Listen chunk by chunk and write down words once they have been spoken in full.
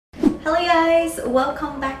Hello guys,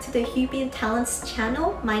 welcome back to the HUBient Talents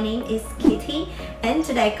channel. My name is Kitty and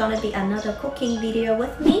today gonna be another cooking video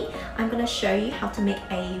with me. I'm gonna show you how to make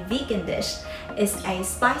a vegan dish. It's a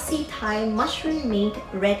spicy Thai mushroom meat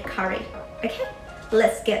red curry. Okay,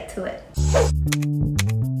 let's get to it.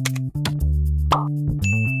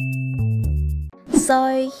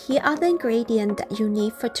 So here are the ingredients that you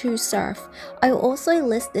need for to serve. I will also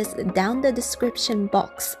list this down the description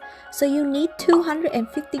box. So you need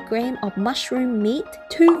 250 grams of mushroom meat,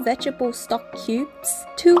 2 vegetable stock cubes,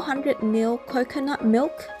 200 ml coconut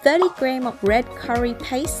milk, 30 grams of red curry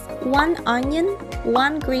paste, 1 onion,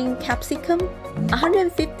 1 green capsicum,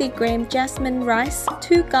 150 grams jasmine rice,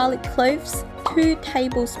 2 garlic cloves, 2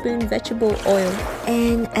 tablespoons vegetable oil.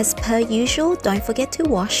 And as per usual, don't forget to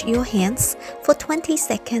wash your hands for 20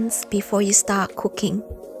 seconds before you start cooking.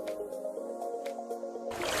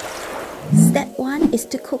 Step 1 is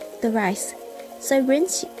to cook the rice. So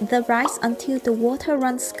rinse the rice until the water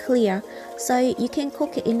runs clear. So you can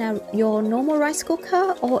cook it in your normal rice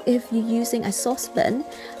cooker, or if you're using a saucepan,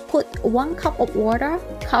 put 1 cup of water,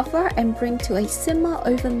 cover and bring to a simmer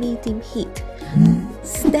over medium heat.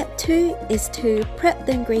 Step 2 is to prep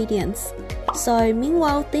the ingredients. So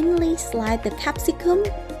meanwhile, thinly slice the capsicum,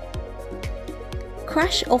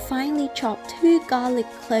 crush or finely chop 2 garlic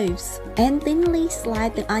cloves, and thinly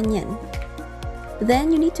slice the onion.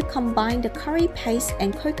 Then you need to combine the curry paste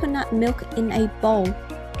and coconut milk in a bowl.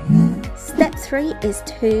 Step 3 is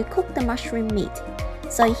to cook the mushroom meat.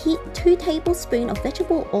 So heat 2 tablespoons of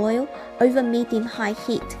vegetable oil over medium-high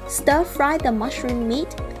heat. Stir fry the mushroom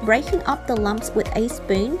meat, breaking up the lumps with a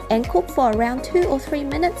spoon, and cook for around 2 or 3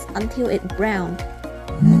 minutes until it browned.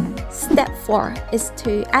 Step 4 is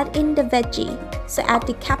to add in the veggie. So add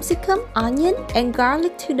the capsicum, onion, and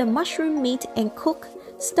garlic to the mushroom meat and cook,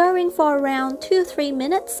 stirring for around 2 or 3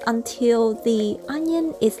 minutes until the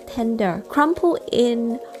onion is tender. Crumple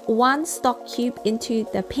in 1 stock cube into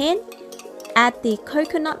the pan. Add the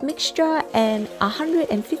coconut mixture and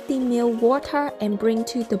 150 ml water and bring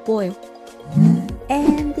to the boil.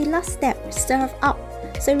 And the last step, serve up.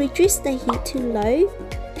 So reduce the heat to low,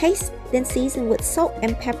 taste, then season with salt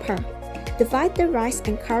and pepper. Divide the rice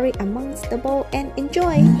and curry amongst the bowl and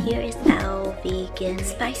enjoy. Here is our vegan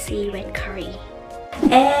spicy red curry.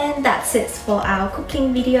 And that's it for our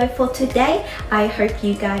cooking video for today. I hope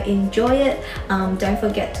you guys enjoy it. Don't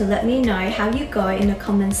forget to let me know how you go in the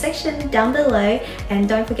comment section down below, and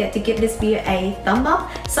don't forget to give this video a thumb up,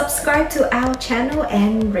 subscribe to our channel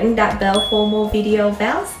and ring that bell for more video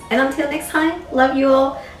bells. And until next time, love you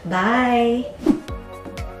all, bye.